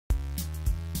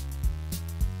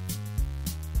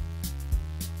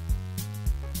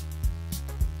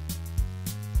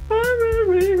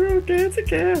get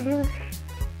together.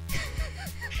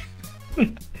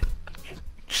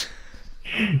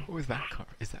 What was that?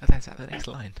 Is that the next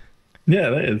line? Yeah,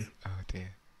 that is. Oh dear.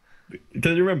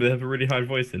 Don't you remember they have a really high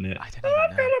voice in it? I don't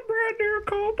I've even got know. a brand new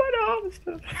cold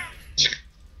banana.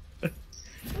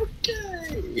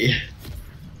 Okay.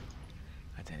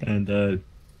 I don't even And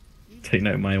take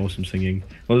note of my awesome singing.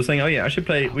 Well, I was saying, oh yeah, I should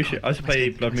play. Oh, I God, should look at my play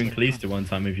skin, Blood look at my Moon skin, Calista one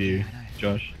time with you, Yeah, I know.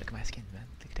 Josh. Look at my skin, man.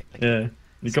 Look at it. Look at Yeah, it.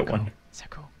 you So got cool. one. So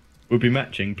cool. We'll be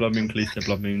matching Blood Moon Calista,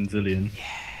 Blood Moon Zilean.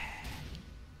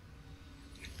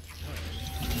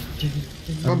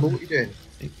 Rumble, what are you doing?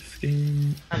 Thick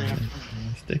skin,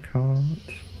 stick heart.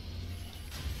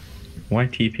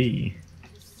 YTP.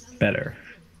 Better.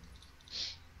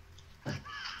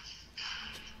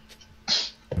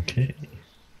 Okay.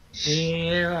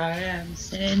 Here I am,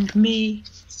 send me,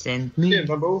 send What are you me. doing,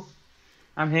 Rumble?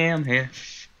 I'm here, I'm here.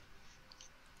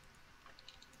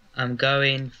 I'm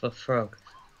going for frog.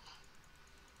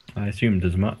 I assumed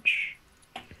as much.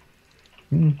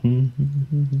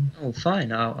 Oh,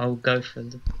 fine, I'll go for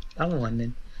the other one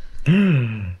then.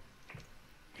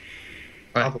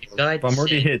 Right, the guide But I'm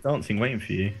already said, here dancing, waiting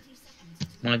for you.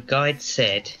 my guide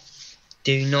said,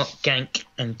 do not gank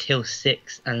until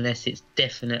 6 unless it's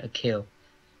definite a kill.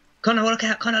 Connor, look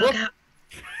out, Connor, look out!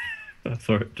 I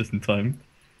saw it just in time.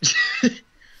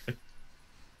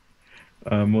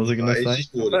 What was I going to It's say?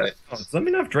 just ordered it. Oh, does that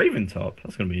mean I have Draven top?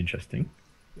 That's going to be interesting.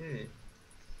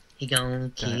 He gonna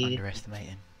Don't kill. underestimate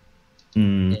him.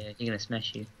 Hmm. Yeah, he's gonna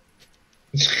smash you.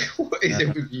 What is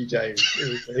it with you, James?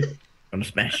 Seriously. Gonna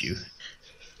smash you.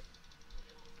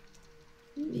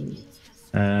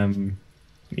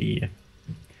 Yeah.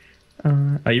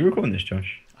 Are you recording this,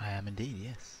 Josh? I am indeed,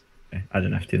 yes. Okay, I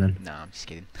don't have to then. No, I'm just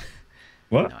kidding.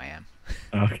 What? No, I am.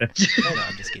 Oh, okay. No,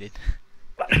 I'm just kidding.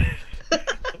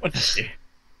 What has to?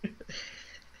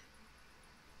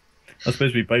 I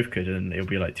suppose we both could, and it'll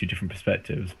be like two different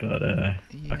perspectives, but I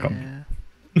can't. Yeah,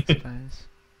 I suppose.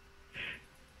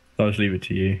 So I'll just leave it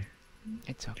to you.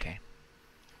 It's okay.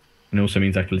 And it also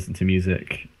means I can listen to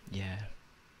music. Yeah.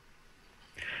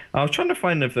 I was trying to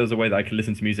find if there was a way that I could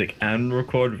listen to music and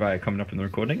record without it coming up in the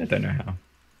recording. I don't know how.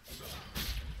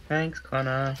 Thanks,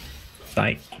 Connor.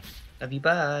 Bye. Love you,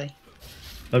 bye.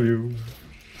 Love you.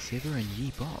 Sivir and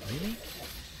Yi bot,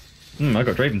 really? I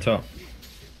got Draven top.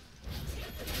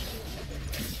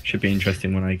 Should be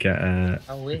interesting when I get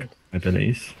How weird.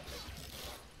 abilities.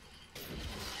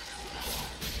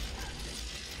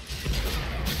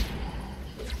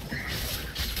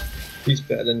 Who's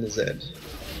better than the Z?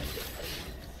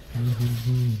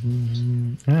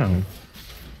 Oh.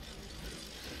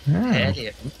 Hey, Oh.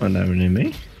 Elliot, I know near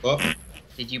me. What?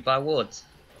 did you buy wards?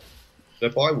 They're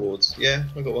buy wards. Yeah,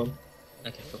 I got one.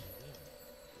 Okay, cool.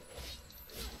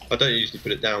 I don't usually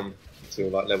put it down until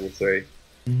like level 3.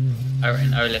 I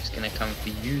reckon Olaf's gonna come for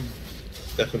you.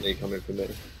 Definitely coming for me.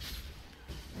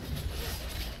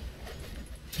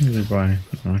 Goodbye.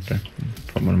 Okay.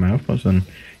 Put one of my health pots and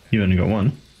you only got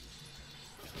one.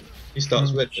 He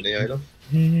starts red, doesn't he, Olaf?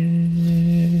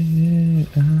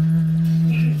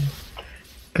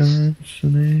 Can't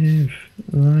live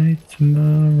like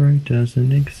tomorrow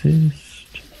doesn't exist.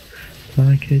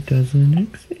 Like it doesn't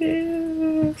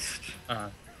exist. Oh,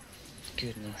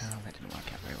 goodness. Oh, that didn't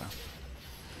work out very well.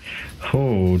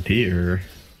 Oh dear.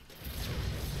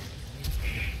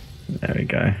 There we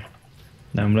go.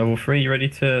 Now I'm level 3. You ready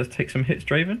to take some hits,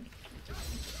 Draven?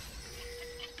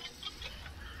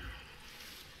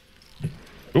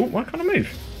 Oh, why can't I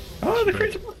move? Oh, the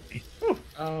creature body. Oh,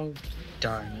 Oh,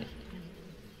 darn it.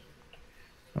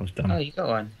 that was dumb. Oh, you got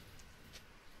one.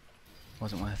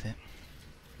 Wasn't worth it.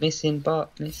 Missing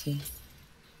bot, missing.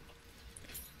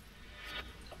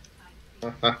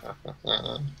 The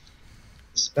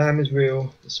spam is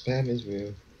real. The spam is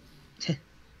real.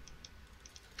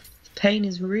 Pain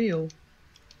is real.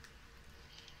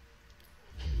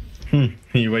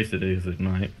 You wasted his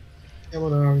ignite. Come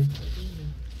on, Ari.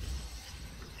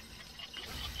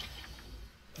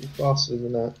 You're faster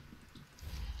than that.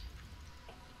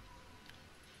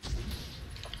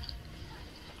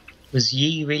 Was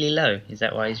Yi really low? Is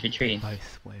that why he's retreating?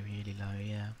 Both were really low,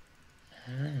 yeah.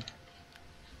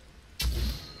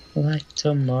 Like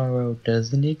tomorrow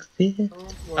doesn't exist.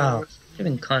 Oh,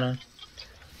 even Connor.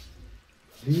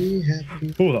 Be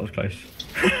happy. Oh, that was close.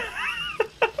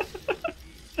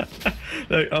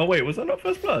 No, oh wait, was that not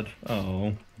first blood?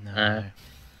 Oh, No, Uh,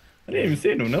 I didn't even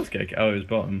see anyone else get. Oh, it was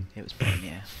bottom. it was bottom,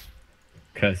 yeah.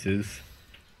 Curses.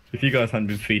 If you guys hadn't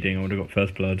been feeding, I would have got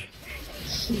first blood.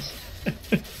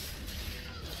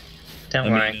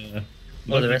 Don't worry. All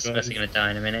love the you rest of us are guys. going to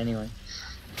die in a minute anyway.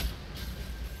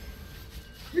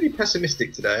 Really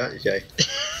pessimistic today, aren't you, Jay?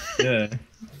 Yeah.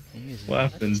 He is. What I'm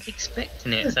happened? just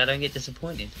expecting it so I don't get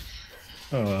disappointed.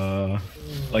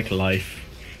 Like life.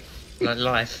 Like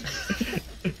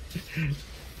life.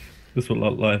 That's what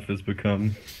life has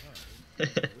become.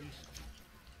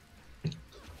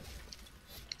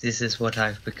 This is what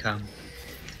I've become.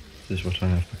 This is what I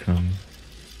have become.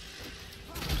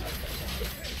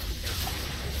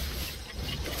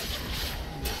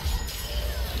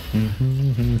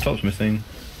 Top's missing.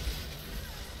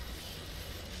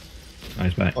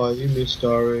 Nice back. Oh, you missed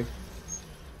Starry.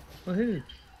 Woohoo!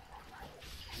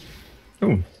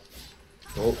 Oh,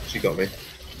 Oh, she got me.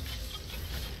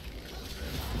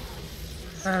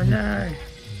 Oh no!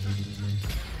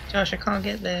 Josh, I can't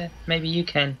get there. Maybe you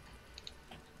can.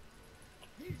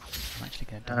 I'm actually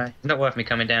going to die. Alright, not worth me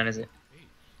coming down, is it?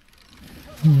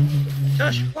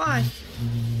 Josh, why?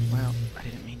 Well, I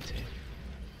didn't mean to.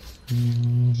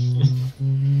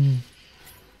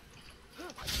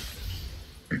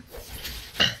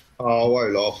 Oh,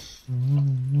 Olaf.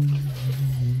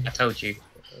 I told you.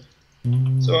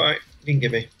 It's alright. You can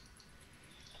give me.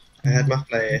 I had my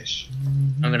flash.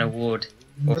 I'm gonna ward.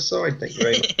 Aside, thank you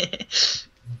very much.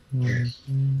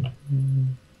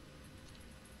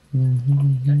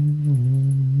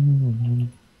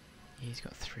 He's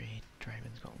got 3,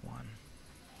 Draven's got 1.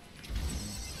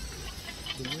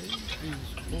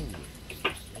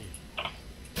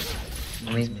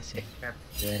 He's missing.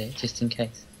 Just in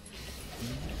case.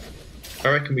 I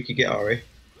reckon we could get Ari.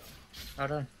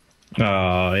 Hold on.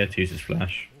 oh, he had to use his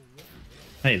flash.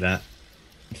 Hate that.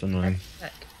 It's annoying.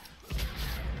 Back. Do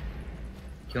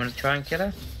you want to try and kill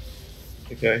her?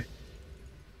 Okay.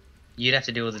 You'd have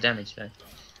to do all the damage though.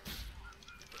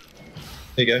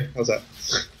 There you go. How's that?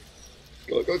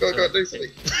 Go, do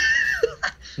something.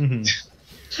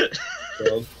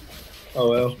 Go on. Oh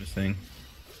well. Missing.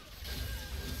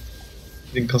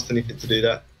 Didn't cost anything to do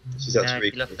that. She's had No, to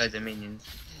you lost read. loads of minions.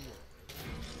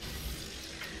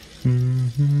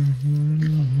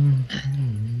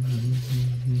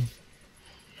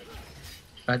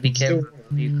 I'd be Still- careful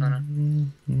with you, Connor.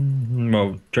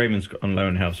 Well, Draven's got on low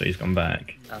in health, so he's gone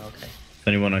back. Oh, okay.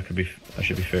 The only one I should be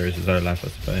fear is Olaf, I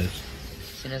suppose. As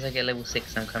soon as I get level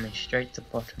 6, I'm coming straight to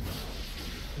bottom.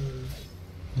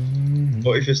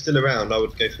 But if you're still around, I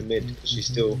would go for mid because she's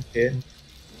still here.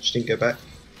 She didn't go back.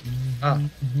 Oh.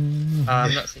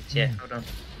 I'm not 6 yet. Hold on.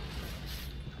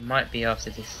 I might be after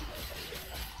this.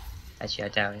 Actually, I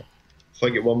doubt it. If I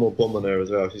get one more bomb on her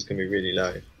as well, she's going to be really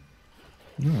low.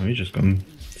 No, he's just gone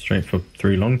straight for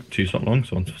 2 slot long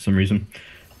swords for some reason.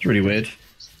 It's really weird.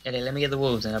 Ellie, let me get the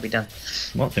wolves and I'll be done.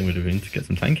 Smart thing would have been to get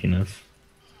some tankiness.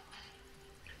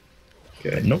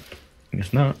 Okay. But nope, I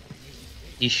guess not.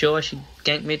 You sure I should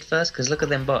gank mid first? Because look at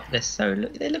them bot.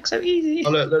 They look so easy. Oh,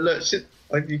 look. Shit.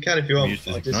 You can if you want. Use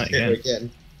this I'll just ignite hit her again.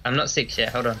 again. I'm not 6 yet.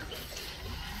 Hold on.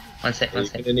 One sec. You're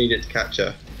going to need it to catch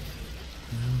her.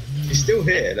 She's still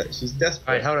here. Look, she's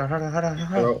desperate. Alright, hold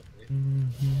on.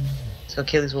 Let's go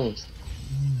kill these wolves.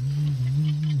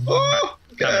 Oh!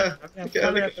 Look at her. Okay, Look at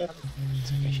her. Look at her.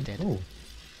 It's okay, she did. Oh.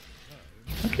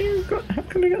 How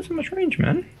come we got so much range,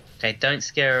 man? Okay, don't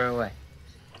scare her away.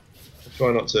 I'll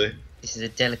try not to. This is a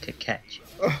delicate catch.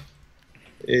 Oh,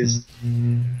 it is.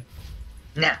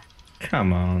 Now.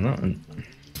 Come on,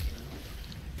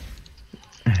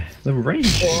 the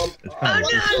range. Oh, is kind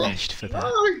of no! Finished for that.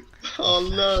 Oh, oh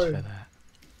For no. that.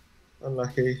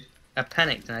 Unlucky. I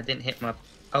panicked and I didn't hit my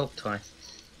ult twice.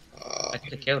 Oh, I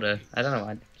could have killed her. I don't know what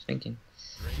I was thinking.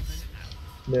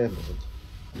 never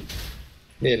mind.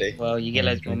 Nearly. Well, you get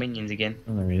loads more minions again.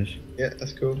 Oh, there he is. Yeah,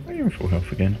 that's cool. Oh, you're in full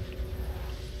health again.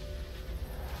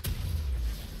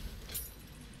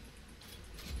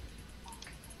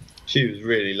 She was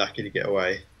really lucky to get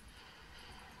away.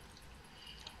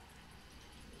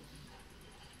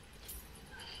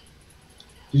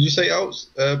 Did you say ults?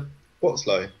 What's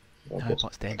low? Oh, No, what's-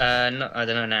 bot's dead. No, I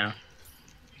don't know now.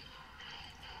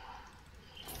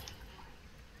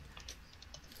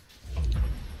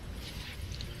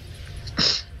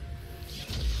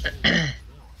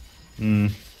 Hmm.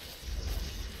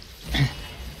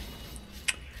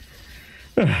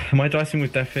 Am I dicing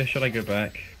with Death here? Should I go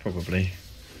back? Probably.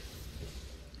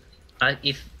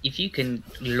 If you can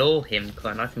lure him,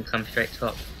 Con, I can come straight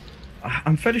top.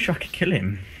 I'm fairly sure I could kill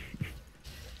him. Do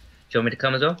you want me to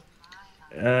come as well?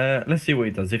 Let's see what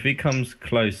he does. If he comes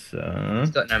closer...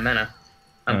 He's got no mana.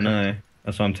 Oh no,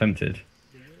 that's why I'm tempted.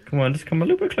 Come on, just come a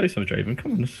little bit closer, Draven.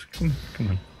 Come on, just come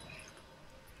on.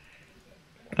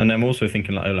 And I'm also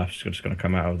thinking like Olaf's just going to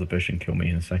come out of the bush and kill me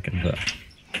in a second, but...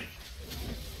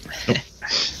 Nope.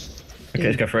 Okay,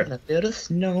 let's go for it. Build a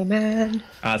snowman.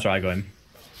 Ah, that's right, I got him.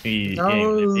 He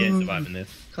No. ain't surviving this.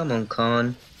 Come on,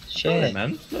 Con. Oh, Share.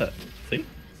 man, look, see?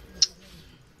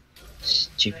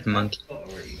 Stupid monkey.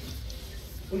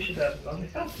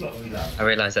 I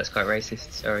realise that's quite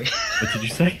racist. Sorry. What did you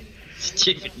say?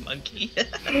 Stupid monkey.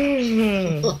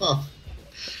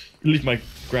 Leave my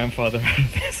grandfather out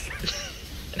of this.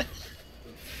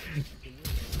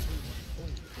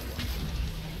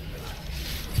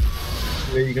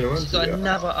 Where are you gonna run She's to? got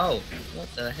another ult. What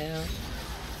the hell?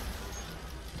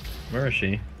 Where is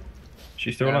she?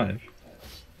 She's still alive?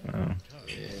 Oh.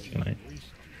 Too late.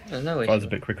 I don't know. If I was a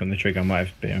bit quick on the trigger, I might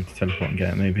have been able to teleport and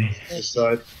get it, maybe. This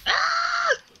side.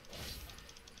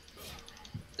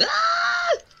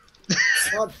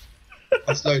 What?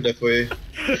 I slowed there for you.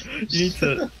 You need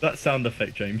to... That sound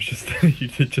effect, James, just... you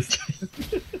did just...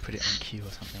 Put it on cue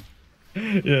or something.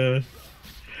 Yeah.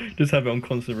 Just have it on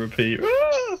constant repeat.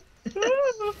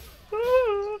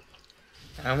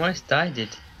 I almost died.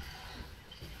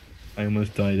 I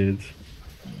almost died. Hello,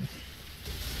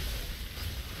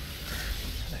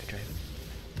 Draven.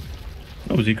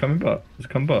 Oh, was he coming back? Was he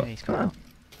coming back? Yeah, he's come out.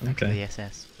 Back to the Okay.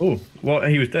 SS. Oh, well,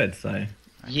 he was dead, so...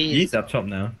 Years. He's up top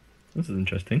now. This is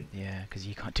interesting. Yeah, because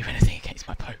you can't do anything against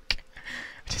my poke.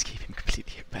 I just keep him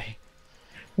completely at bay.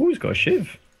 Oh, he's got a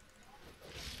shiv.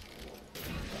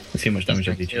 Let's see how much damage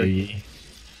I did to you.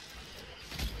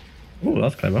 Oh,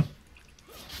 that's clever.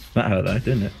 That hurt though,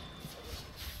 didn't it?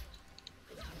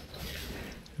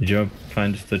 Did your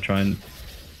plan just to try and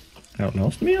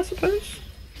outlast me, I suppose?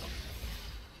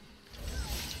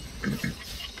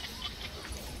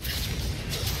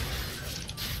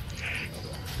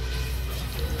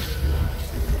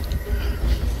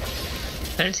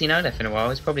 I haven't seen Olaf in a while.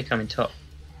 He's probably coming top.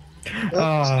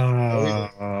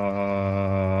 Ah.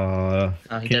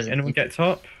 Oh, he Can doesn't. anyone get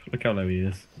top? Look how low he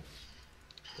is.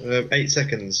 8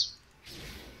 seconds.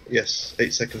 Yes,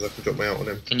 8 seconds I can drop my out on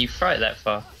him. Can you fight that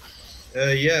far?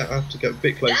 Yeah, I have to get a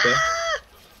bit closer.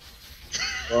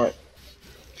 Right.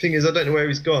 Thing is, I don't know where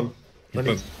he's gone. I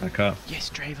need Back up. Yes,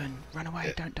 Draven, run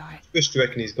away, don't die. Just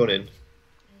reckon he's gone in.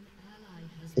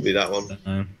 Probably that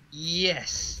one.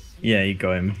 Yes. Yeah, you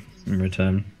got him in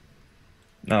return.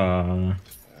 Ah,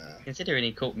 Considering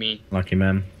he caught me lucky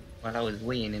man. while I was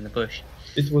weeing in the bush.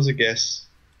 It was a guess.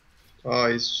 Ah,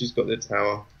 she's got the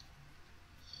tower.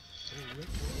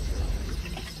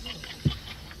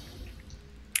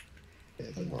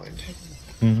 Never mind.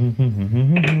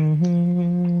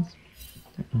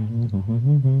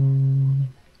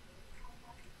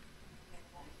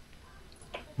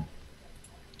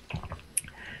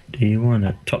 Do you want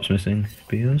it? Top's missing.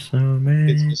 Be a snowman.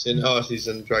 It's missing. Oh, she's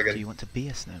a Do dragon. you want to be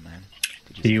a snowman?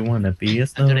 Do you want to be a I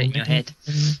snowman? got it in your head.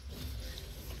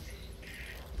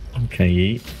 Okay,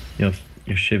 Yeet.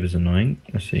 Your shiv is annoying.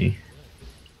 Let's see.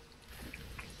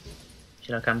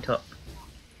 Should I come top?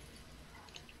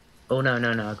 Oh no,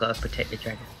 no, no, I've got to protect the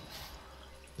dragon.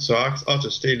 So I'll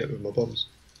just steal it with my bombs.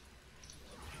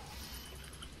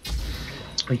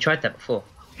 We tried that before.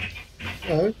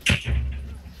 No.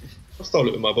 I stole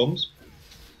it with my bombs.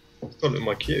 I stole it with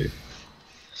my Q.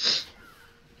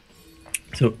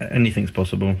 So anything's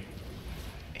possible.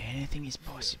 Anything is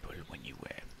possible when you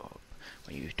wear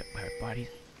wear a body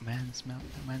man's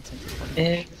sensitive body.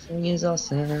 Everything is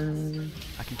awesome.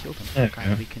 I can kill them. Okay.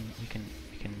 Okay, we can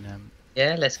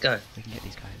Yeah, let's go. we can get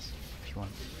these guys if you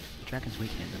want. The dragon's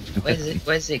weakening them. Where's it?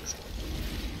 Where's Ziggs?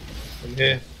 I'm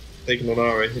here, taking on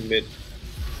Ari in mid.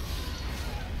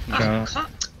 Oh, Go. I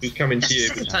can't. He's coming That's to you,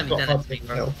 the but second he's time got you've done hard it to me, to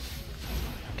bro. help.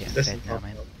 I'm getting This fed is now, not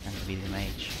man. help. I'm gonna be the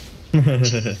mage.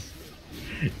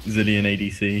 Zilean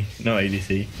ADC. Not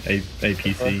ADC.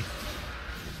 APC.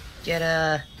 Get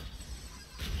a.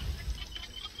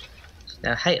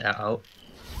 I hate that ult.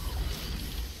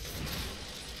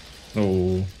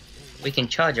 Oh, We can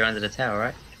charge her under the tower,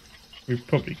 right? we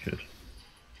probably could.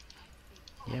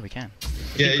 Yeah, we can.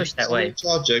 Yeah, push that way.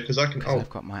 Charger, because I can. Because Oh, I've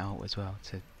got my ult as well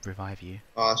to revive you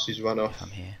she's run if off. I'm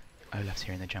here. Olaf's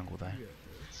here in the jungle though.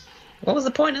 What was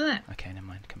the point of that? Okay, never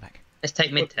mind. Come back. Let's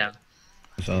take mid tower.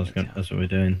 That's what we're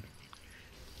doing.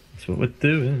 That's what we're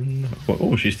doing.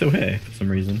 Oh, she's still here for some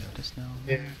reason. Build a snow.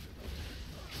 Yeah.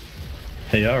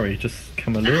 Hey Ari, just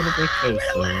come a little bit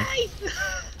closer.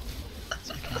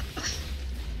 It's okay.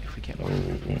 If we get Oh,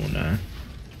 one, no.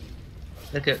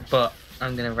 Look at bot.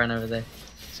 I'm gonna run over there.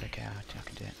 it's okay. I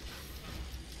can do it.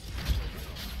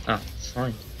 Oh, it's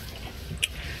fine.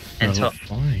 And No, top.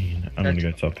 fine. I'm gonna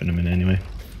go top in a minute anyway.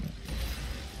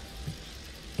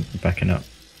 Backing up.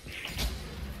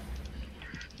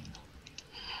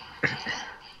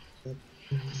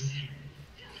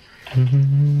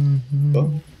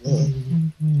 Oh,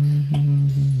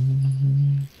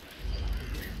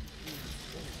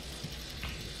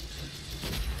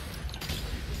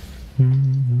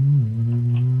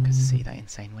 Cause see that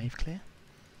insane wave clear?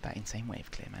 That insane wave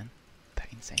clear, man.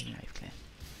 insane wave clear.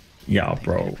 Yeah,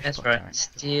 bro. That's right. Yeah,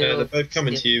 Steel. they're both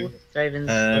coming to you. Ravens.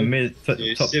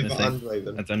 Top's Silver missing. and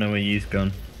Raven. I don't know where you've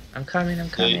gone. I'm coming. I'm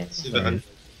coming. Silver and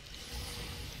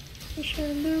The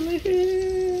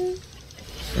chandelier.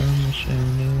 From the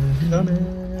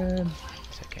chandelier.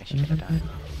 It's okay, she's gonna die.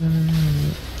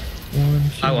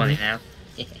 I want it now.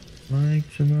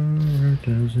 Like tomorrow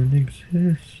doesn't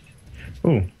exist.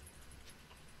 Oh,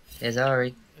 There's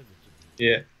Ari.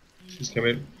 Yeah, she's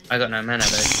coming. I got no mana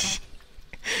though.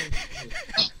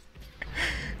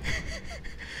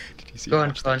 Did you see Go how on,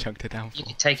 much go that on. chunked her down You for?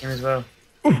 can take him as well.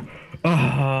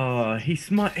 ah, he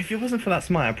smite. If it wasn't for that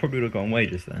smite, I probably would have gone away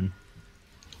just then.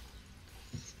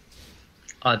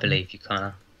 I believe you,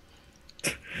 Connor.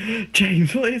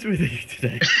 James, what is with you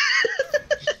today?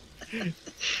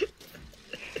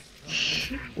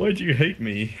 Why do you hate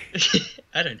me?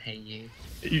 I don't hate you.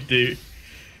 You do.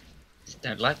 Just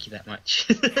don't like you that much.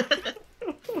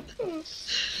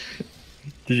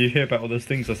 Did you hear about all those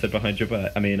things I said behind your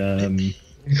back? I mean,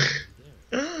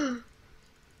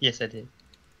 Yes, I did.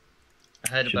 I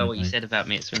heard Shouldn't about what you I? said about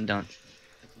me at swing dance.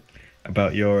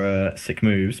 about your sick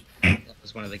moves. That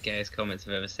was one of the gayest comments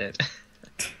I've ever said.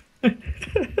 I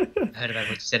heard about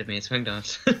what you said of me at swing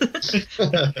dance.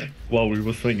 While we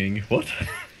were swinging. What?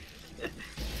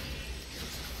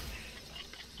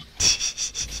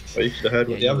 Well, you should have heard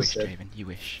what the you others wish, said. Draven, you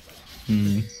wish.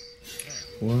 1,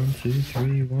 2,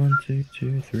 3. 1, 2,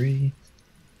 2, 3.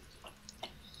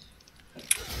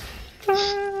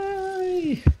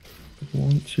 I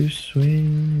want to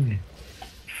swing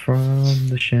from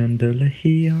the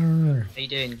chandelier. How you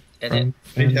doing, Edit?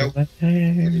 From Need help?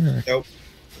 chandelier. Help.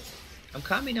 I'm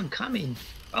coming.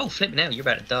 Oh, flip now, you're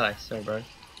about to die. Sorry, bro.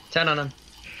 Turn on him.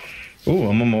 Oh,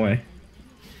 I'm on my way.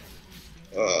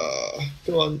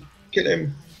 Come on, kill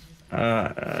him.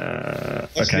 Okay,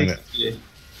 That's I'm next to you.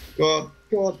 Go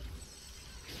on.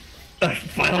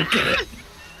 Fine, I'll get it.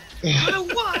 Oh,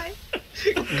 why?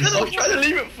 I was trying to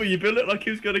leave it for you, but it looked like he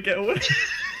was going to get away.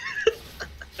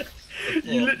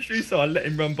 You literally saw I let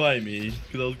him run by me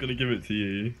because I was going to give it to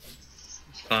you.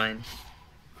 It's fine.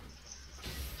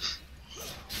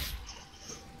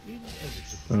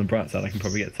 On the bright side, I can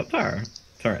probably get top tower.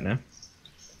 Turret now.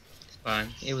 It's fine.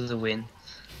 It was a win.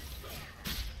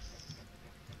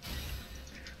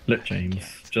 Look, James,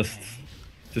 just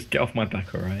get off my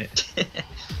back, alright?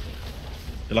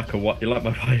 You're like you're like my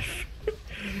wife.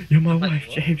 You're my wife,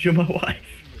 what? James. You're my wife.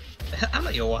 I'm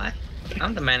not your wife.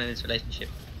 I'm the man in this relationship.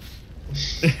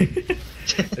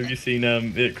 Have you seen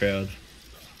It Crowd?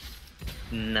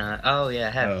 No. Oh, yeah,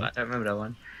 I have. Oh. I don't remember that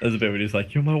one. There's a bit where he's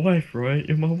like, "You're my wife, right?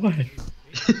 You're my wife."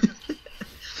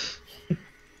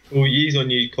 Oh, Yee's on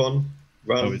you, Con.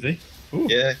 Run. Oh, is he? Ooh.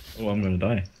 Yeah. Oh, I'm gonna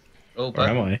die. Oh, Or but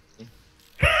am I?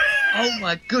 oh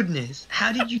my goodness!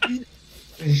 How did you do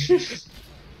that?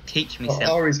 Teach me something.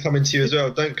 Ari's coming to you as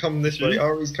well. Don't come this way. Really?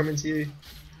 Ari's coming to you.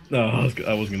 No, I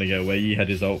wasn't gonna get away. He had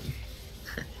his ult.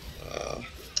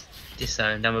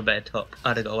 Disowned. I'm a better top.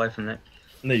 I'd have got away from that.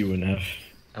 No, you wouldn't have.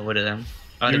 I would have done.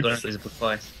 I'd have You're gone just- invisible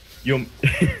twice. Your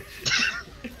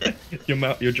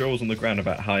your jaw was on the ground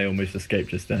about how I almost escaped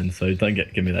just then. So don't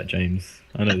give me that, James.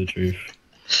 I know the truth.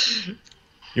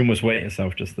 You almost wet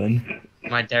yourself just then.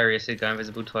 My Darius would go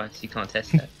invisible twice. You can't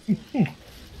test that.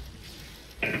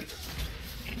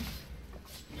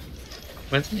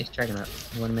 When's the next dragon up?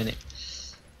 1 minute.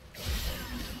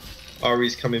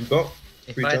 Ari's coming bot.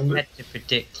 If We I done had to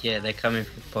predict, yeah, they're coming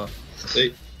for the pot.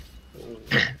 See?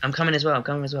 I'm coming as well. I'm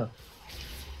coming as well.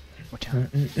 Watch out.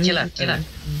 Chill out.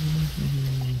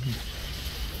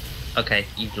 Okay,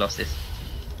 you've lost this.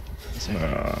 It's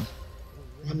okay.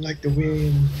 Run like the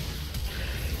wind.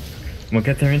 Am I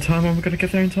get there in time? Am I gonna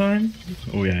get there in time?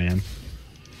 Oh yeah, I am.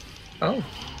 Oh,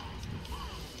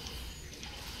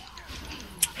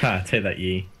 Ha! Take that,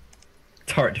 Yi.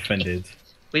 Turret defended.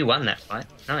 we won that fight.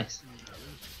 Nice.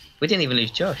 We didn't even lose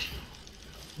Josh.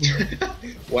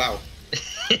 Wow.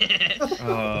 Yi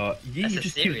That's a just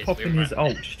keeps serious popping win, his right?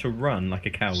 ult just to run like a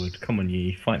coward. Come on,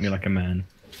 Yi, fight me like a man.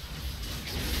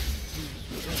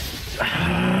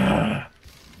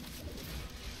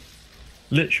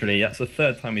 Literally, that's the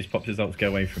third time he's popped his ult to get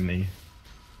away from me.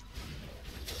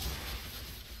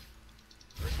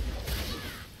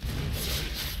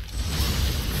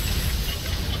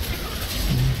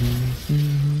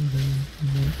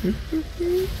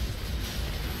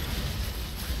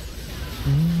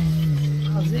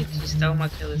 Oh, Zig, you stole my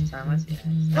kill this time. I see.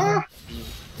 Ah!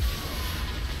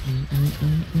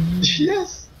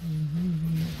 Yes.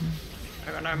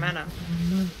 I got no mana.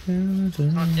 Can't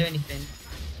do anything.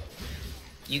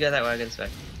 You go that way, I go this way.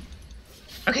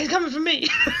 Okay, it's coming from me!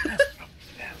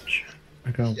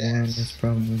 I got Yes. one less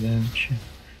problem without you.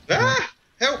 Ah!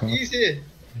 Help! He's here.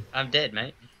 I'm dead,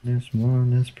 mate. There's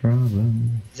one less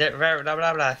problem. Is that blah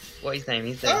blah blah? What his name?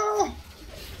 He's there. Ah!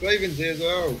 Raven's here as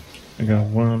well. I got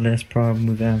one less problem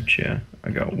without you. I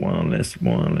got one less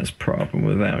problem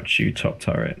without you, top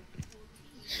turret.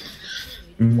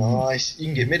 Nice. You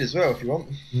can get mid as well if you want.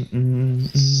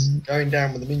 Going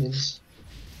down with the minions.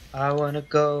 I wanna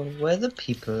go where the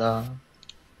people are.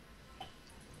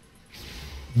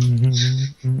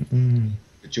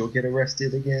 But you'll get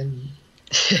arrested again.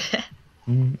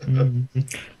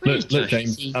 Look,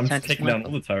 James, I'm taking down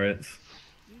all the turrets.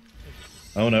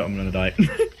 Oh no, I'm gonna die.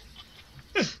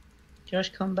 Josh,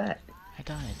 come back. I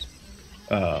died.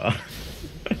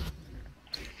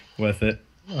 Worth it.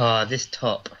 Oh, this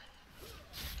top.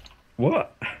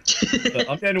 What? Look,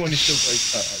 I'm the only one who still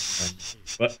goes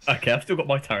turret. But okay, I've still got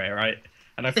my turret, right?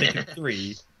 And I've taken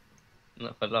 3.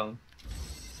 Not for long.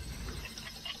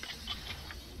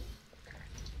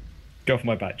 Go off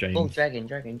my back, James. Oh, dragon.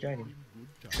 You're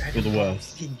the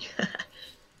worst.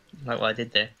 Like what I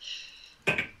did there.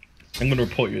 I'm gonna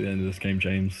report you at the end of this game,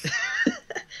 James.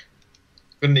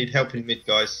 Gonna need help in mid,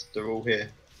 guys. They're all here.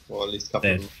 Or at least a couple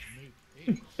Dead.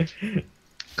 of them.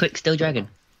 Quick, still dragon.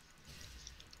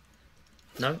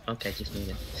 No? Okay, just me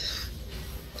then.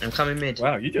 I'm coming mid.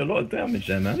 Wow, you do a lot of damage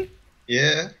there, man.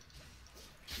 Yeah.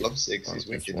 Love 6, he's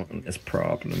That's wicked. one less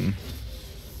problem.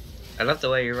 I love the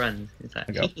way you run. It's like,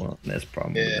 I got one less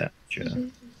problem Yeah. without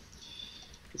you.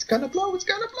 It's gonna blow, it's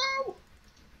gonna blow!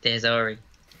 there's Ori.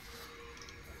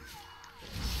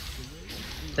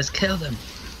 Let's kill them.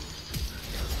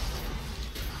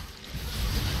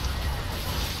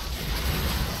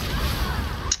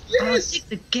 Oh, Yes!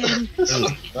 6 again.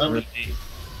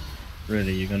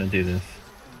 Really, you're gonna do this?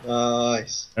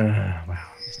 Nice. Wow.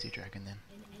 Let's do dragon then.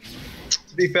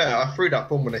 To be fair, I threw that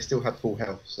bomb when they still had full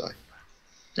health, so.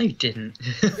 No, you didn't.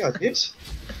 Yeah, I did.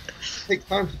 Take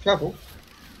time to travel.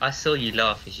 I saw you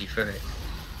laugh as you threw it.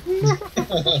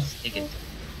 Dig it.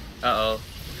 Uh-oh.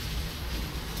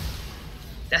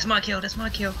 That's my kill, that's my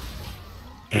kill.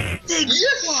 Dig!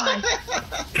 Yes! Why?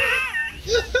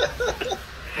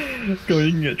 Go,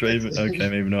 you can get Draven. Okay,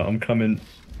 maybe not. I'm coming.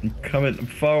 I'm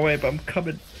far away, but I'm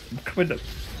coming.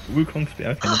 Wukong speed.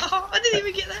 Okay. Oh, I didn't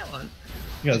even get that one.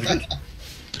 You guys are good.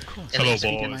 Of course. Hello, That's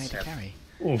what boys. I had to carry.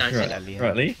 Oh, Nice.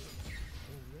 right, Lee.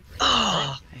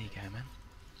 Oh, There you go, man.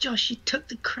 Josh, you took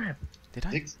the crab. Did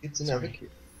I? It's an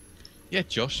advocate. Yeah,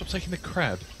 Josh, stop taking the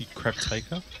crab, you crab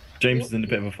taker. James is in a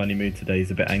bit of a funny mood today.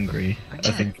 He's a bit angry. I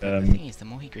think The thing is, the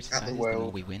more he criticizes, the more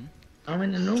world. we win. I'm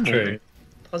in the normal. true.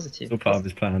 Positive. It's all part of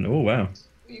his plan. Oh wow, What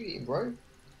are you eating, bro?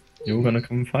 you're all gonna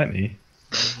come and fight me.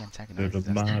 The more he Good antagonizes of us,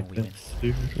 the my more we win. best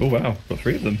dude. Oh wow, got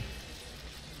 3 of them.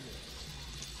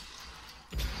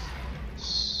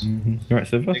 Right,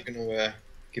 Silver. You're gonna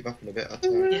give up in a bit, I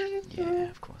tell you. Yeah,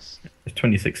 of course. It's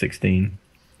 26-16.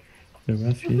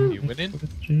 You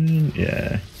winning?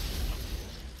 Yeah.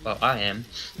 Well, I am.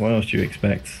 What else do you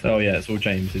expect? Oh yeah, it's all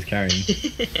James is carrying.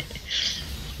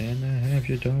 Can I have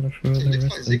your daughter for It the looks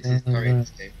like rest Ziggs is of my carrying life?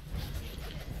 this game.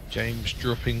 James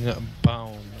dropping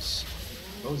bombs.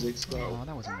 Oh, Ziggs, Oh, well.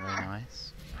 that wasn't very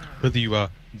nice. Whether you are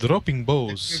dropping They're coming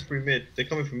balls. through mid. They're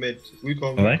coming from mid.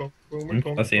 Wukong, Are they?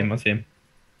 Wukong. I see him. I see him.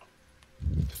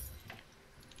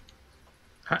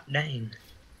 Hot dang.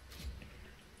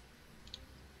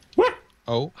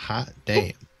 Oh, hot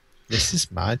damn. This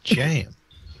is my jam.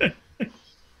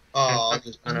 Oh, I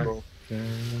just I know. roll.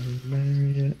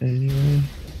 Anyway.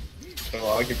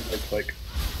 Oh, I'll give him a click.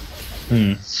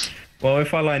 Well,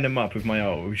 if I line them up with my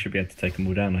ult, we should be able to take them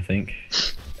all down. I think.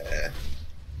 Yeah.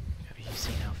 Have you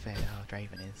seen how fair our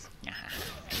Draven is?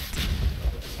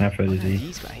 How far Oh, is no, he?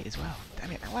 he's got 8 as well.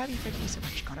 Damn it, why have you fed me so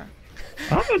much, Connor?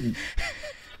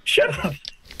 Shut up!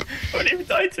 I didn't even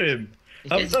die to him.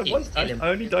 I Because only you died once. kill him. I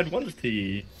only died once to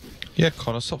you. Yeah,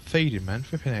 Connor, stop feeding, man.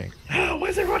 Flipping egg. Oh,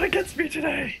 where's everyone against me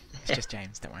today? It's just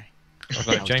James, don't worry.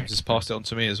 I know, James has passed it on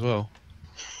to me as well.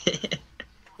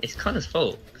 It's Connor's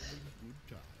fault.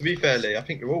 To be fair, Lee, I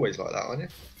think you're always like that, aren't you?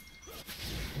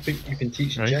 I think you've been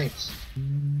teaching Right. James.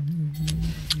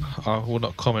 I will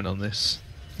not comment on this.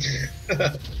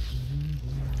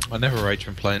 I never rage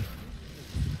when playing.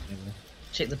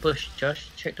 Check the bush, Josh.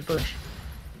 Check the bush.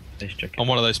 Let's check I'm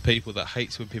one of those people that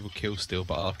hates when people kill steal,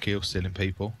 but are kill stealing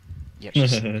people. Yep,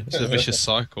 it. It's a vicious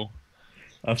cycle.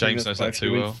 I think James there's knows that quite a few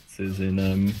too well. instances in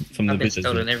some of I've the been videos.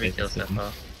 stolen every kill so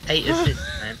far. 8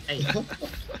 assists, man. 8.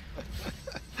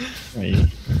 Right.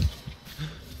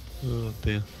 Oh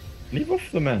dear. Leave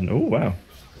off the man. Oh wow.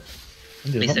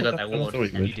 At least I got that ward.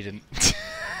 Sorry, and you didn't.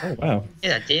 Oh wow.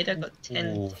 Yeah, I did. I got 10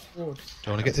 Ooh. ward. Do you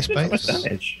want to get this Did bait? much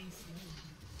damage.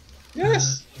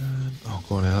 Yes! Oh,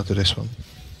 go on then, I'll do this one.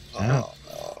 Yeah.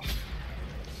 Oh,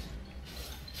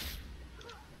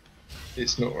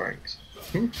 It's not ranked.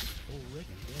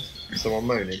 Someone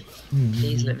moaning.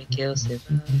 Please let me kill Siva.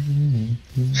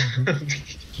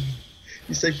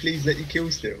 You say please let you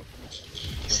kill still.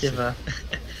 Siva.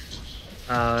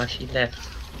 Oh, she left.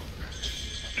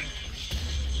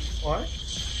 Why?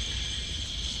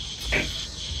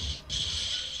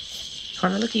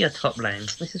 Connor, look at your top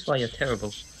lanes. This is why you're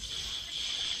terrible.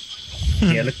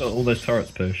 Yeah, look at all those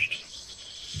turrets pushed.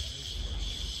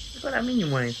 Look at that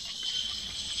minion wave.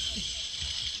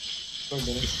 Wait a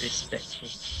minute. Disrespectful.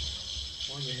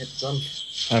 Why are your head done?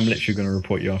 I'm literally going to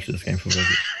report you after this game for Verbal.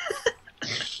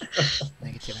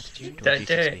 Negative attitude. Or Don't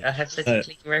do abusive it. speech? I have such a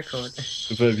clean record.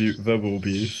 Verbal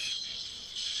abuse.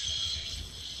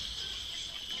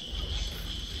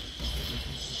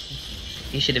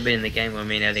 You should have been in the game when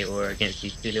me and Elliot were against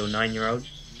these two little 9-year-olds.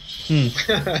 Yeah.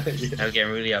 I was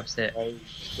getting really upset. Oh,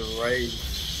 great.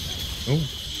 Oh,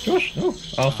 Josh, no.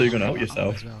 After you're going to Oh, out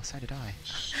yourself. as well, so did I.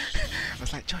 I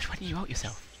was like, Josh, why didn't you out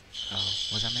yourself? Oh,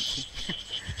 was I meant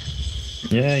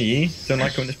to? Yeah, don't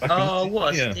like when it's back Oh, on.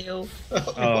 what a Yeah. steal.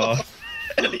 Oh.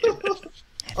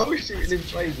 I was shooting in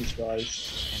flavors,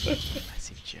 guys.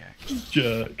 Massive jerk.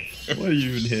 Jerk. Why are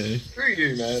you in here? Screw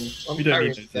you, man. I'm We don't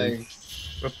carrying need the game.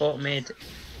 this. Report mid.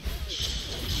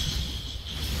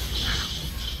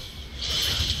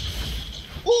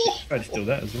 Oh! Tried to steal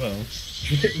that as well.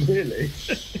 Really?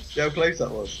 See how close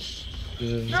that was?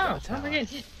 No, I'm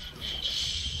against it.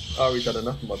 Oh, he's had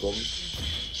enough of my bombs.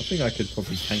 I think I could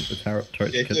probably tank the turrets. Yeah,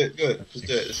 do it, good. Just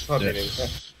do it. It's hard Yeah. hitting. Yeah.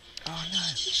 Oh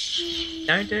no.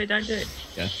 Don't do it, don't do it.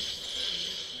 Yeah.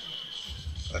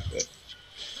 That's it.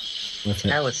 That's it.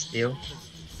 Power steal.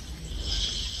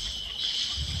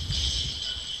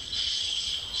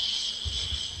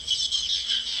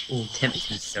 Ooh, tempting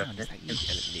That stuff. sound, is that you,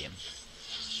 Liam?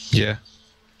 Yeah.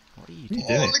 What are you You doing?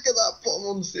 did Oh, it. look at that bottom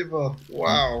on Siva.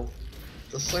 Wow.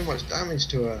 Does so much damage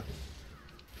to her.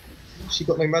 She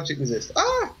got no magic resist.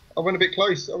 Ah! I went a bit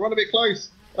close. I ran a bit close.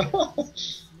 And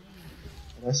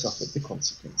I suffered the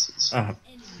consequences. Ah,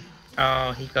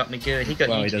 Oh, he got me good. He got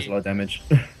wow, you he does a too. lot of damage.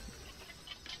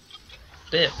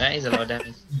 Bit, that is a lot of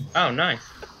damage. Oh, nice.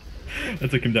 I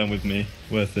took him down with me.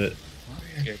 Worth it.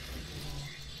 Good.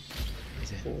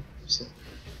 Is it? 4%.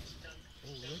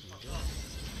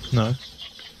 No.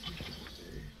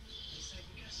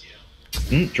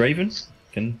 Draven?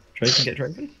 Can Draven get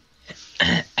Draven?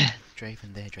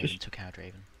 Draven there, Draven took our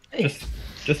Draven.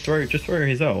 Just throw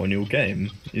his ult and you'll get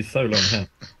him. He's so long out.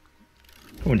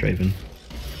 Come on, Draven.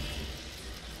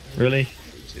 Really?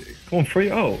 Come on, free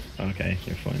ult. Okay,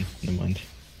 you're fine. Never mind.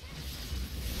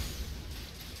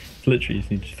 Literally, you just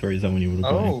need to throw his ult when you would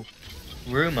have got him. Oh,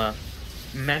 rumour.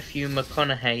 Matthew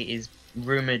McConaughey is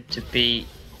rumoured to be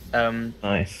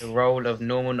Nice. the role of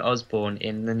Norman Osborn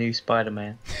in the new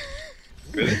Spider-Man.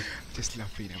 Really? Just love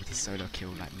being able to solo kill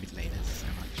like mid laners so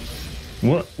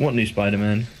much. What new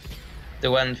Spider-Man?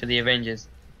 The one for the Avengers.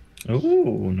 Oh,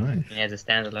 nice. He has a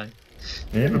standalone.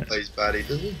 Never Yeah. plays baddie,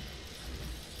 does he?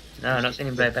 No, I've not seen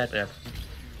him play a bad guy.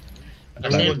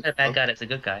 I've seen him play a bad guy that's a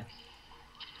good guy.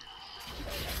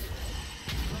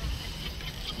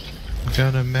 I'm gonna What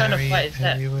kind of marry fight is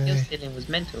that? Kill anyway. stealing was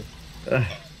mental. Uh,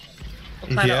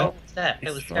 What kind Yeah. of ult was that? It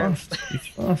he's was terrible. fast. He's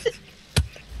fast.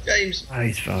 James, Ah,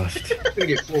 he's fast. I'm gonna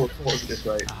get 4 reports at this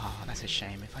rate. Oh, that's a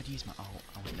shame. If I'd used my ult,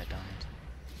 I wouldn't have died.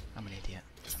 I'm an idiot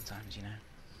sometimes, you know.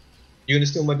 You gonna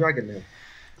steal my dragon now?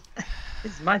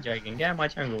 This is my dragon. Get out of my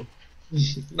jungle.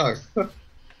 No.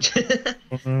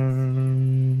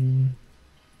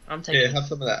 I'm taking Here, have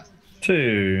some of that.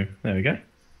 2. There we go.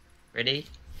 Ready?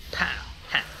 Pow!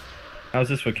 Pow! How's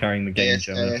this for carrying the game, Yes,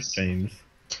 Jonah, yes. James?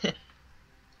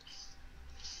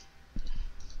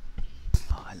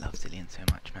 Oh, I love Zilean so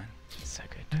much, man. She's so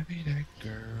good. Marry that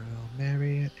girl,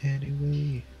 marry it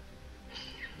anyway.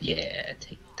 Yeah,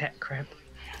 take that crap.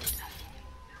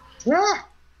 Ah!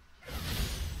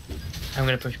 I'm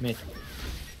gonna push mid.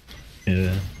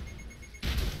 Yeah.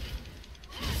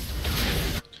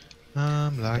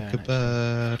 I'm like Don't a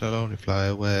bird, I'll only fly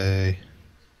away.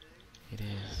 It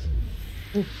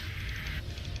is.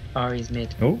 Ari's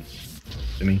mid. Oh,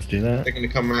 didn't mean to do that. They're gonna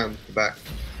come round the back.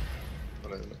 I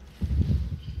don't know.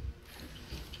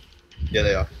 Yeah,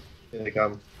 they are. Here they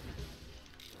come.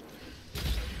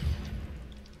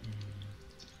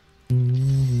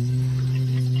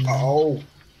 Oh!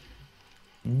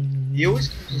 He always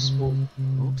comes to spawn.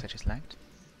 Oops, I just lagged.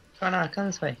 Come on, come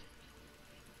this way.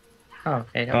 Oh,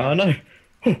 okay. Oh no!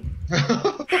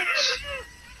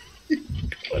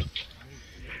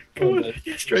 Come on!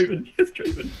 Yes, Draven! Yes,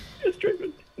 Draven! Yes,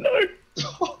 Draven! No!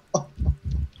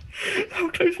 How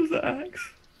close was that axe?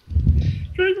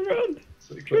 Draven, run!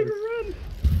 So close. Draven, run!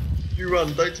 You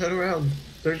run, don't turn around.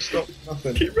 Don't stop.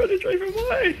 Nothing. Keep running, Draven.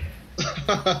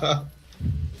 Why?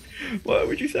 Why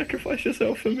would you sacrifice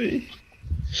yourself for me?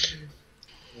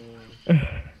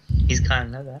 He's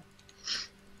kind of that.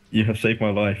 You have saved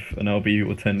my life, and I'll be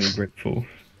eternally grateful.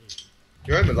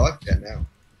 You're in my life again now.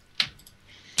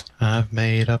 I've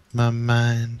made up my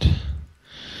mind.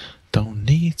 Don't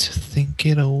need to think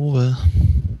it over.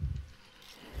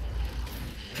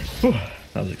 Whew,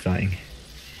 that was exciting.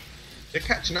 They're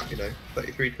catching up, you know.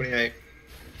 33-28.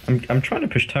 I'm trying to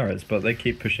push turrets, but they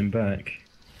keep pushing back.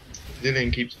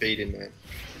 Zilean keeps feeding, man.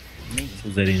 Me. It's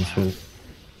all Zilean's fault.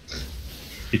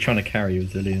 He's trying to carry you,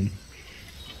 Zilean.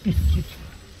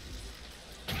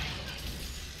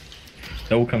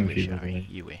 They're all coming for you, by the way.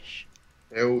 You wish.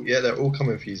 They're all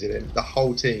coming for you, Zilean. The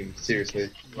whole team, seriously.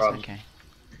 It's Run. okay.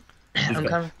 I'm got-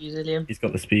 coming for you, Zilean. He's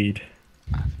got the speed.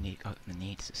 Got the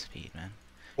needs of speed, man.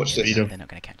 Watch Speed this. of- They're not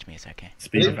gonna catch me. It's okay.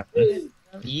 Speed of madness.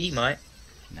 Ye might.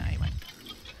 No, he won't.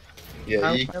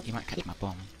 Yeah, He might catch my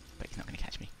bomb, but he's not gonna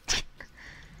catch me.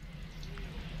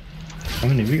 How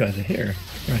many of you guys are here?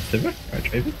 Right, Silver. Right,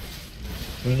 Draven.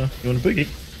 You wanna boogie?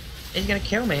 He's gonna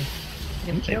kill me. He's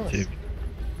gonna kill us. Too.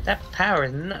 That power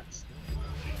is nuts.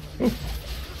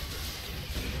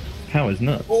 How is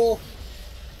nuts? Oh,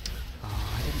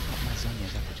 Oh, I didn't put my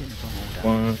Zhonyas. I put it in the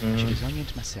wrong order. I should have One.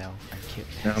 Zhonya'd myself and killed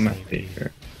Now I'm and happy saved you.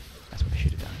 here. That's what I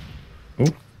should have done.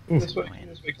 Ooh. this way, come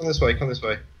this way, come this way, come this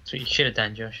way. That's what you should have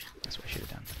done, Josh. That's what I should have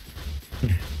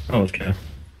done. Oh, it's okay.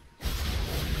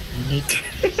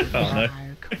 Oh no.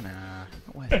 Come on.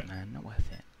 Not worth it, man. Not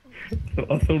worth it.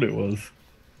 I thought it was.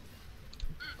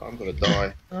 I'm gonna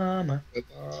die. Armor, I'm gonna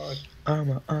die.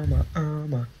 armor, armor,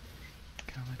 armor.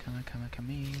 Come on,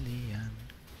 chameleon.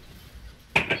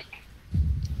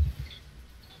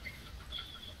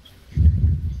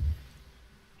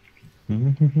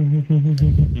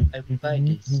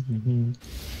 Everybody's.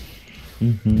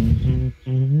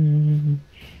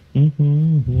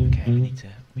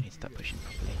 Okay, we need to start pushing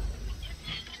properly.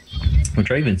 Well,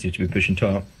 Draven seems to be pushing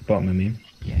top, bottom, I mean.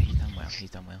 Yeah, he's done well. He's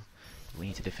done well. We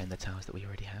need to defend the towers that we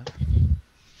already have.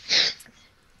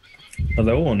 Oh,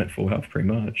 they're all on at full health, pretty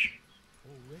much.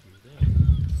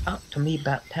 Up to me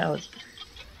about towers.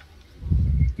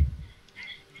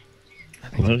 Are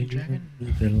they taking dragon? Are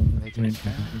they doing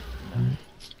Baron?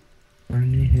 No.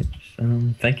 Only hits.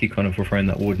 Thank you, Connor, for throwing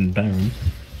that Warden Baron.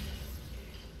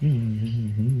 Thank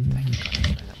you,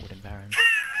 Connor, for that wooden Baron.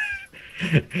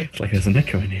 It's like there's an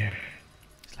echo in here.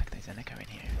 It's like there's an echo in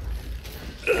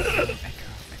here.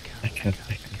 Echo.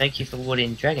 Thank you for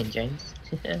warding Dragon, James.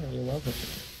 You're welcome.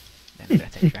 Then I'm gonna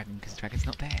take dragon because dragon's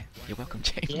not there. You're welcome,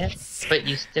 James. Yes, but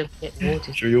you still get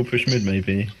water. Should we all push mid,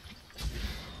 maybe?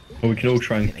 Or we can all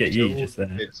try and get you just there.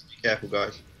 Be careful,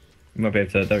 guys. We might be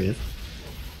able to. There he is.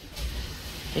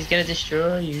 He's gonna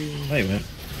destroy you. Oh, he went.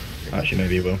 Actually,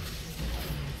 maybe he will.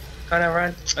 Can I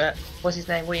run? What's his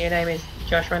name? What your name is?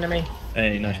 Josh, run to me.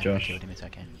 Hey, nice, I Josh. killed him, it's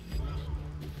okay.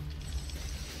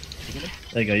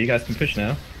 There you go. You guys can push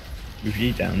now. With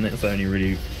Yi down, that's the only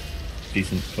really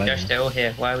decent player. Josh, they're all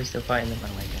here. Why are we still fighting them?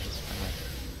 Run away, guys.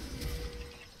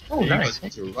 Run away. Oh, You nice. guys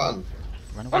need to run.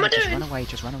 Run What am away, I just doing? run away,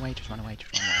 just run away, just run away,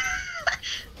 just run away.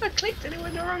 I clicked and it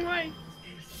went the wrong way.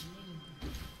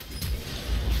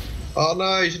 Oh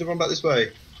no, you should have run back this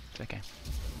way. It's okay.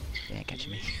 Yeah, catch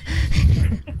me.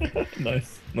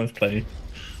 Nice play.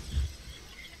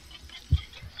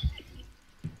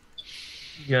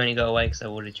 You only got away because I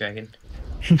warded Dragon.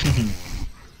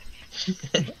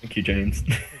 Thank you, James.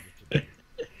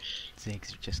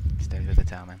 Ziggs, just stay with the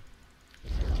tower, man.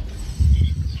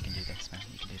 You can do this, man.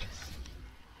 You can do this.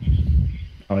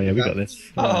 Oh yeah, we got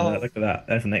this. Oh. Look at that.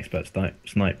 There's an expert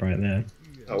snipe right there.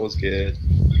 That was good.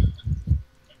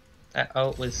 That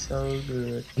ult was so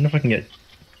good. I wonder if I can get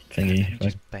thingy. If I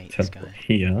Just bait this teleport guy.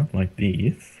 here, like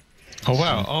these. Oh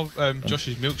wow,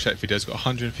 Josh's milkshake video's got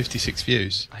 156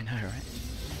 views. I know, right?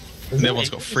 And the other one's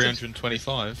got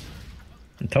 325.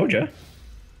 I told you.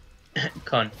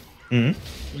 Con, Mm.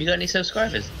 have you got any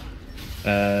subscribers?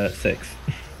 6.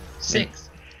 6.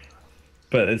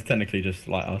 But it's technically just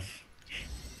like us.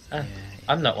 Yeah,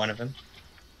 I'm not one of them.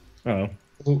 Oh.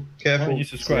 Oh, Why careful. don't you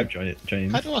subscribe,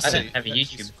 James? How do I I see don't have a that you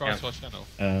YouTube subscribe to our account.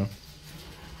 channel?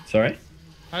 Sorry?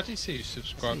 How do you see you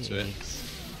subscribe to it?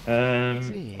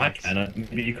 Ziggs. I can.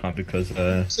 Maybe you can't because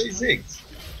Say Ziggs.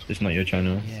 it's not your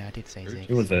channel. Yeah, I did say Ziggs.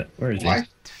 Who was it? Where is he? Why?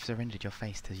 Surrendered your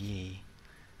face to Yi,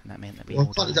 and that meant that we Well, I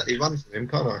all can't died. exactly run for him,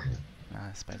 can I?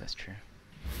 I suppose that's true.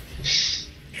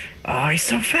 Oh, he's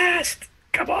so fast!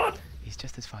 Come on! He's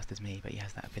just as fast as me, but he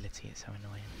has that ability. It's so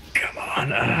annoying. Come on!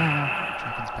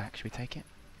 Dragon's back. Should we take it?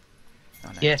 Oh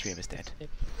no, Yes. 3 of us dead.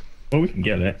 Well, we can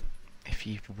get it. if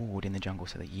you ward in the jungle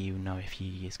so that you know if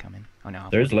Yi is coming. Oh no,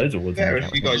 I've There's warded. loads of woods Yeah, in the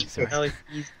if you jungle. guys Sorry. could. Oh,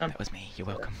 he's That was me. You're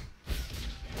welcome.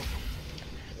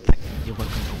 You're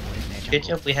welcome for warding their jungle. Good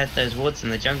job we had those wards in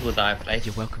the jungle that I played.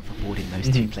 You're welcome for warding those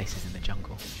two places in the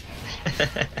jungle.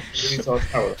 You need our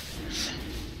tower.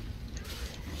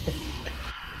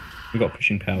 We got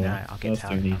pushing power. No, I'll get That's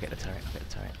turret. all we need. I'll get the turret. I'll get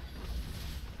the turret.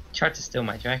 Tried to steal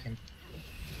my dragon.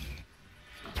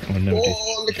 Oh, no, dude.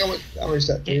 Oh, look how much damage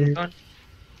that Get him, did. Con.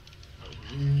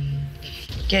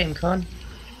 Get him, Con.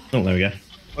 Oh, there we go.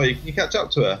 Oh, you catch up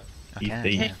to her? He's Okay.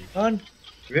 deep. Get him, Con.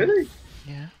 Really?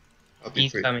 Yeah. I'd be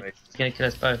He's pretty coming. amazed. He's gonna kill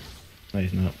us both. No,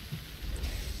 he's not.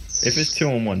 If it's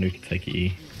 2-on-1, we can take it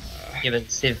E. Yeah,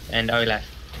 but Civ and Olaf.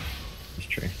 It's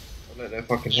true. I don't know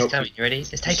if I can He's help coming. You ready?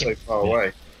 Let's take so him. far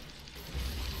away.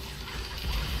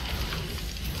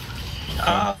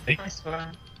 Oh, Hey. nice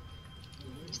one.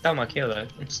 He stole my kill though.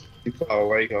 Too far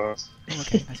away, guys. Oh,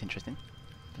 okay, that's interesting.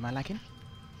 Am I lagging?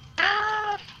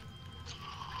 Ah!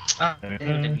 Oh,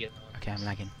 didn't get Okay, I'm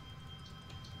lagging.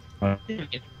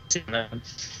 didn't get no.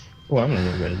 Oh, I'm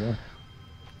gonna get rid as well.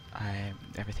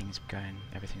 Everything's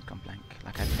gone blank.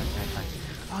 Like I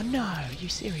oh no, are you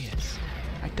serious?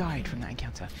 I died from that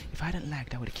encounter. If I hadn't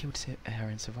lagged, I would have killed her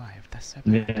and survived. That's so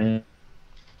bad.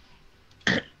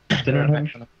 Yeah. Did I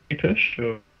have a push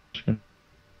or?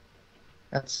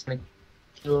 That's gonna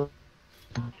kill.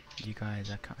 You guys,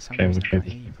 I can't. Okay, we'll Sometimes I try can't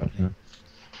hear you properly.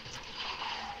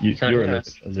 You, Can't you're a hear little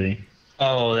us. fuzzy.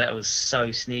 Oh, that was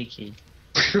so sneaky.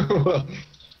 I'm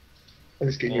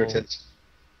just getting your Oh. attention.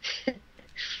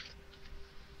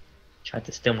 Tried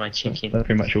to steal my chicken. They're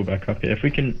pretty much all back up here. If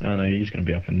we can, oh no, he's gonna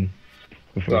be up and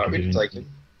before Right, we do can take anything.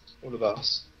 him. All of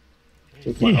us.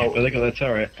 With my Yeah, ult. but they got their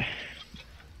turret.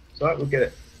 So that we'll get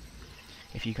it.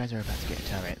 If you guys are about to get a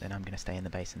turret, then I'm gonna stay in the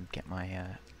base and get my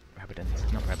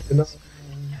Rabadons. Not Rabadons. Enough.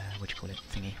 What do you call it?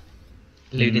 Thingy.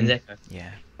 Ludin's Echo.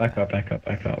 Yeah. Back up, back up,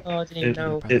 back up. Oh, I didn't even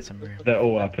know. Brothers and Real. They're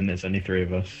all up and there's only 3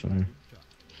 of us. So.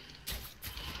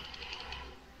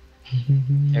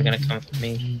 They're gonna come for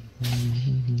me.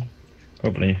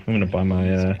 Probably. I'm gonna buy my.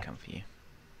 He's gonna come for you.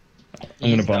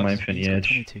 I'm gonna buy He's my not- Infinity He's got Edge.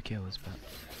 22 kills, but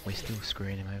we're still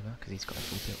screwing him over because he's got a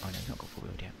full build. Oh no, he's not got full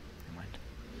build yet. Never mind.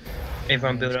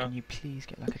 Everyone build Can up. you please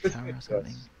get like a tower or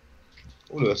something?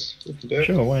 All of us. We can do it.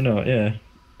 Sure, why not? Yeah.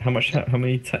 How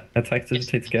many attacks does it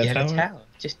take to get a tower?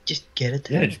 Just get a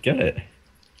tower. Yeah, just get it.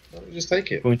 Why don't we just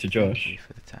take it? According to Thank Josh. you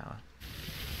for the tower.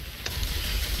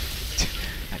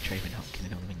 That Draven Hawk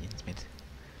killing all the minions mid.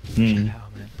 Pushing Hmm. power,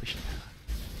 man. Pushing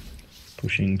power.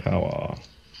 Pushing power.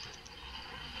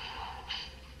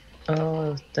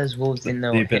 Oh, those wolves didn't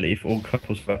know. The what hit- ability for all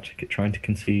couples about to trying to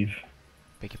conceive.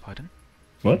 Beg your pardon?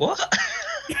 What? What?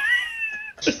 I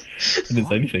didn't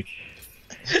say anything.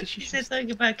 What did she You said say?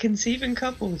 something about conceiving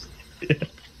couples.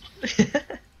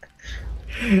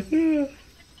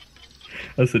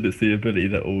 I said it's the ability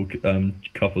that all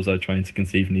couples are trying to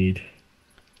conceive need.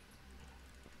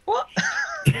 What?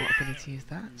 What ability is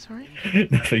that? Sorry?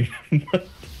 Nothing.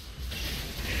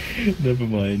 Never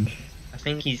mind. I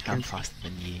think he's I'm con- faster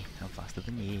than ye. I'm faster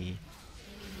than ye.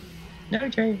 No,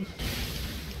 Jay.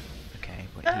 Okay,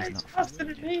 but No, he's he's not faster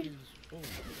than yet. me.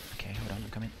 Okay, hold on, I'm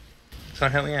coming.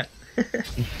 Can't help me out.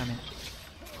 Coming.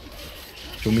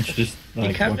 Do you want me to just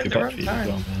like come wipe at your the butt wrong for you as time.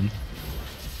 well, man?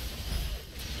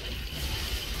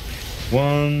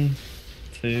 1,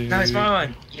 2. No, it's my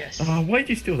one. Yes. Oh, why did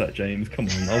you steal that, James? Come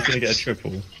on, I was gonna get a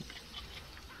triple.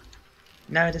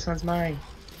 No, this one's mine.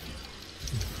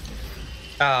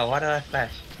 Oh, why did I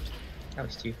flash? That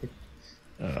was stupid.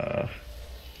 You gonna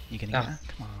get Ah. her?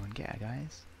 Come on, get her,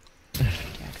 guys. Get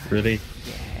her, guys. Really?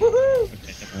 Yeah. Woohoo!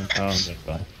 Okay, never mind. Oh, I'm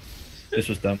gonna die. This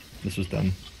was dumb. This was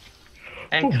dumb.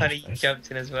 And Ooh, Cuddy nice. jumped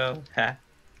in as well. Ha.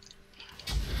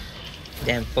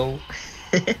 Damn fool.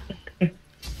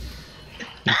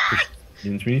 We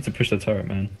need to push the turret,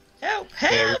 man. Help! Yeah,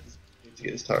 Help! we need to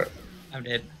get this turret. I'm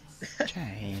dead.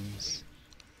 James.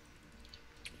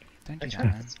 Don't do I that, tried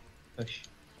man. to push.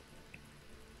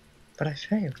 But I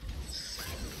failed.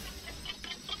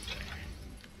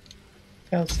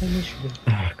 Failed so miserably.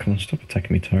 Ah, come on, stop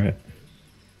attacking me, turret.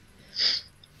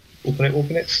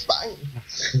 Open it,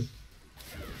 bang!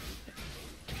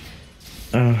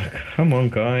 Oh, come on,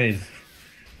 guys.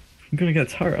 I'm gonna get a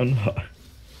turret or not.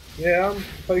 Yeah, I'm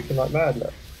poking like mad,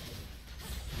 look.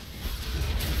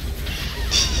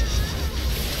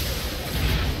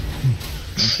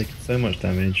 I'm taking so much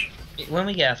damage. When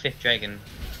we get our 5th dragon,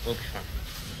 we'll be fine.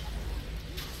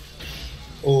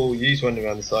 Oh, Yu's running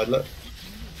around the side, look.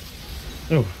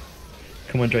 Oh,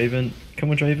 come on, Draven. Come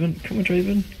on, Draven. Come on,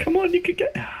 Draven. Come on, you could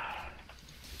get.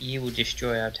 You will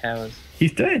destroy our towers.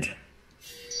 He's dead.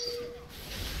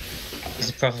 It's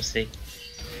a prophecy.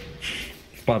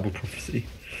 Bible prophecy.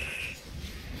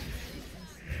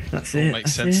 That's All it.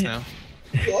 makes that's sense it. now.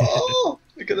 Oh,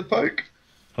 look at the poke.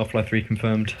 Half-Life 3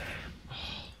 confirmed.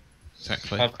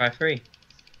 Exactly. Far Cry 3.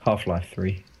 Half-Life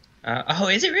 3. Oh,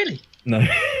 is it really? No.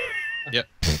 Yep.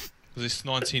 Because it's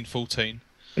 1914.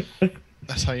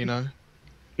 That's how you know.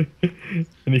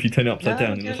 And if you turn it upside No,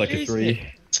 down, I'm it's gonna like a lose 3. it.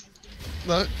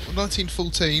 No,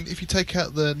 1914. If you take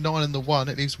out the 9 and the 1,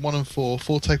 it leaves 1 and 4.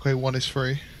 4 take away 1 is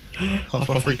 3.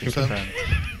 Half-Life 3 confirmed.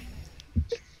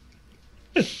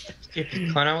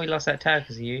 Stupid Connor, we lost that tower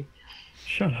because of you.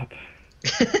 Shut up.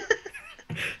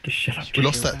 Just shut up. We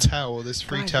lost that tower. There's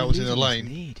 3 towers in a lane.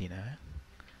 Lead, you know.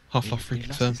 Half-Life 3 He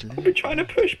lost his confirmed. lead. I've been trying to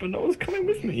push, but no one's coming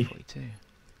with me. 42.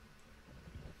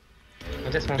 I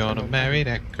just want Gonna marry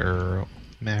that girl.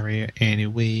 Marry her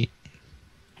anyway.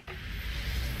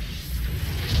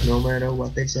 No matter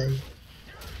what they say.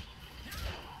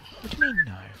 What do you mean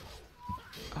no?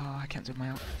 Oh, I cancelled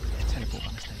my teleport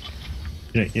by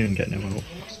mistake. You don't get no help.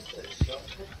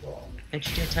 Don't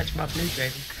you dare touch my blue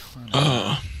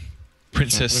dragon.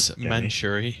 Princess Okay.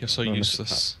 Manchuri, you're so No,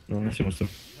 useless. Unless he wants to.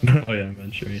 Oh yeah,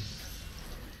 man, sure.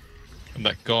 And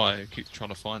that guy who keeps trying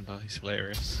to find her, he's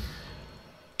hilarious.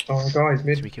 Oh, guys, Should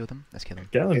mid. we kill them? Let's kill them.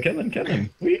 Get them, get them, get them.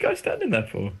 What are you guys standing there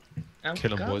for? Oh,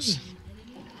 Kill 'em, God. boys.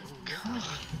 God.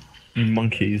 You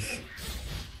monkeys.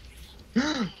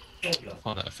 I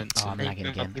find that offensive. Oh, I'm lagging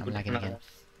again. I'm lagging again.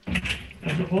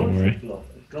 Don't worry.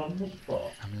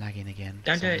 I'm lagging again for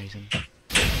Don't some do it. reason.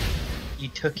 You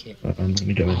took it. Let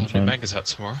me go Oh, in my time. manga's out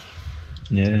tomorrow.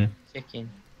 Yeah, Chicken.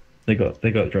 they got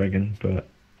dragon, but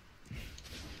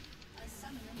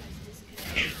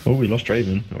oh, we lost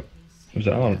Draven. Was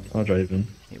that our Draven?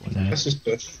 It was No. Let's just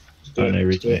push. Just do Oh it.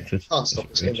 no, Just do it. reconnected. Can't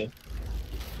stop us, can they?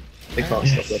 They Oh, can't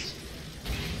stop us.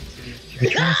 We're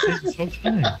trying to say this whole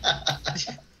time.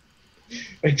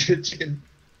 Wait, chicken.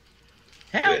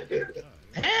 Help!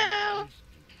 Help!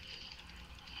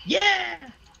 Yeah!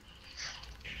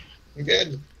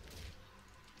 Again.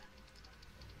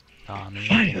 Oh, I'm lagging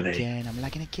Finally. again. I'm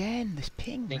lagging again. This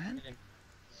ping, man.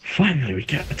 Finally, we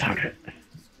get the target.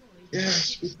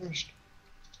 Yes, we pushed.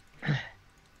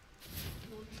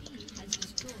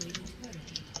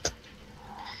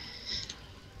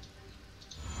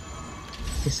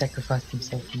 He sacrificed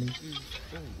himself for me.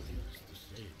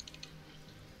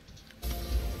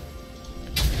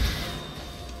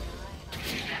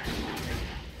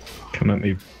 Come at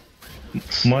me.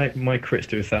 My crits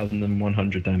do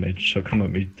 1,100 damage, so come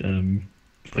at me,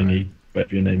 thingy,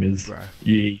 whatever your name is. Bro.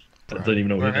 Yee. I Bro. don't even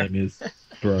know what your Bro. name is.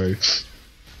 Bro.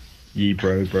 Yee,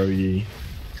 bro, yee.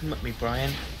 Come at me,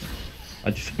 Brian.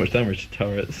 I do so much damage to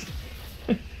turrets.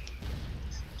 Do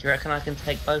you reckon I can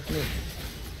take both me?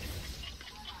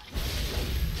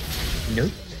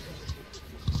 Nope.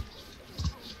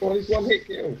 Oh, he's one hit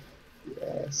kill.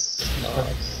 Yes.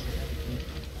 Nice.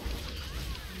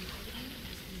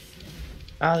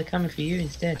 Oh, they're coming for you I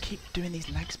instead. keep doing these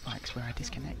lag spikes where I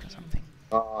disconnect or something.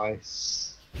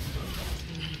 Nice.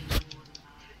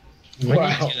 When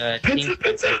Wow. did you, Penta,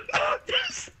 Penta! Oh,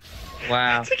 yes!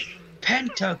 Wow.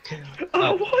 Pentakill.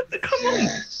 Oh, what? Come on!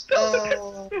 Yes.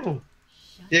 Oh. Oh,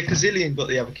 Yeah, because Zilean got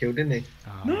the other kill, didn't he?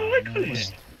 Oh, No, I got way.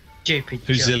 it. Stupid.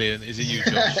 Who's joke. Zilean? Is it you,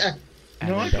 Josh? And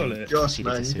No, I then got it. Josh, proceeded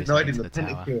man, to you suicide denied him into the the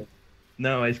tower. pentakill.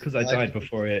 No, it's because I I- died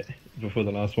before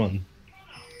the last one.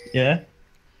 Yeah?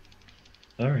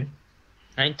 Sorry.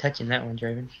 I ain't touching that one,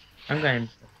 Draven. I'm going.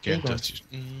 Get big one. dirty.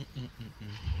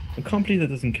 I can't believe that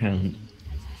doesn't count.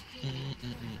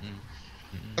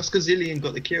 That's because Zilean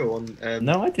got the kill on.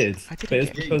 No, I did. I didn't But it's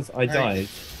get it. because I No. died.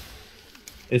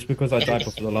 It's because I died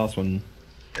before the last one.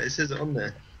 It says it on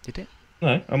there. Did it?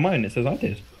 No, on mine it says I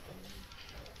did.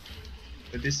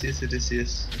 Odysseus.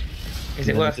 Is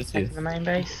it No, worth just taking you. the main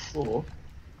base? Or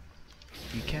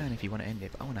You can if you want to end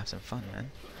it, but I want to have some fun,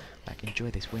 man. Like,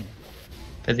 enjoy this win.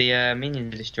 But the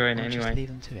minions are destroying it Or just anyway. leave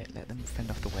them to it. Let them fend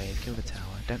off the wave, kill the tower.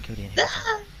 Don't kill the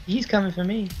inhibitor. He's coming for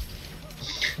me.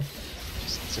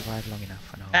 Just survive long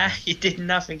enough and I'll... Ah, he did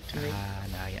nothing to me.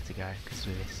 no, you had to go, because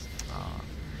of this. Oh,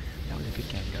 that was a good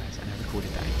game, guys, and I recorded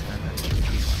that in time,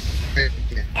 which was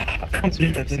fun. I can't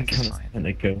believe that didn't count as a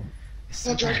pentakill. It's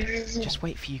so Oh, Dragon bad. is- Just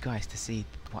wait for you guys to see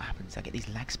what happens. I get these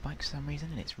lag spikes for some reason,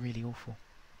 and it's really awful.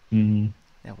 Mm.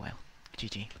 Oh well.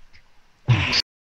 GG.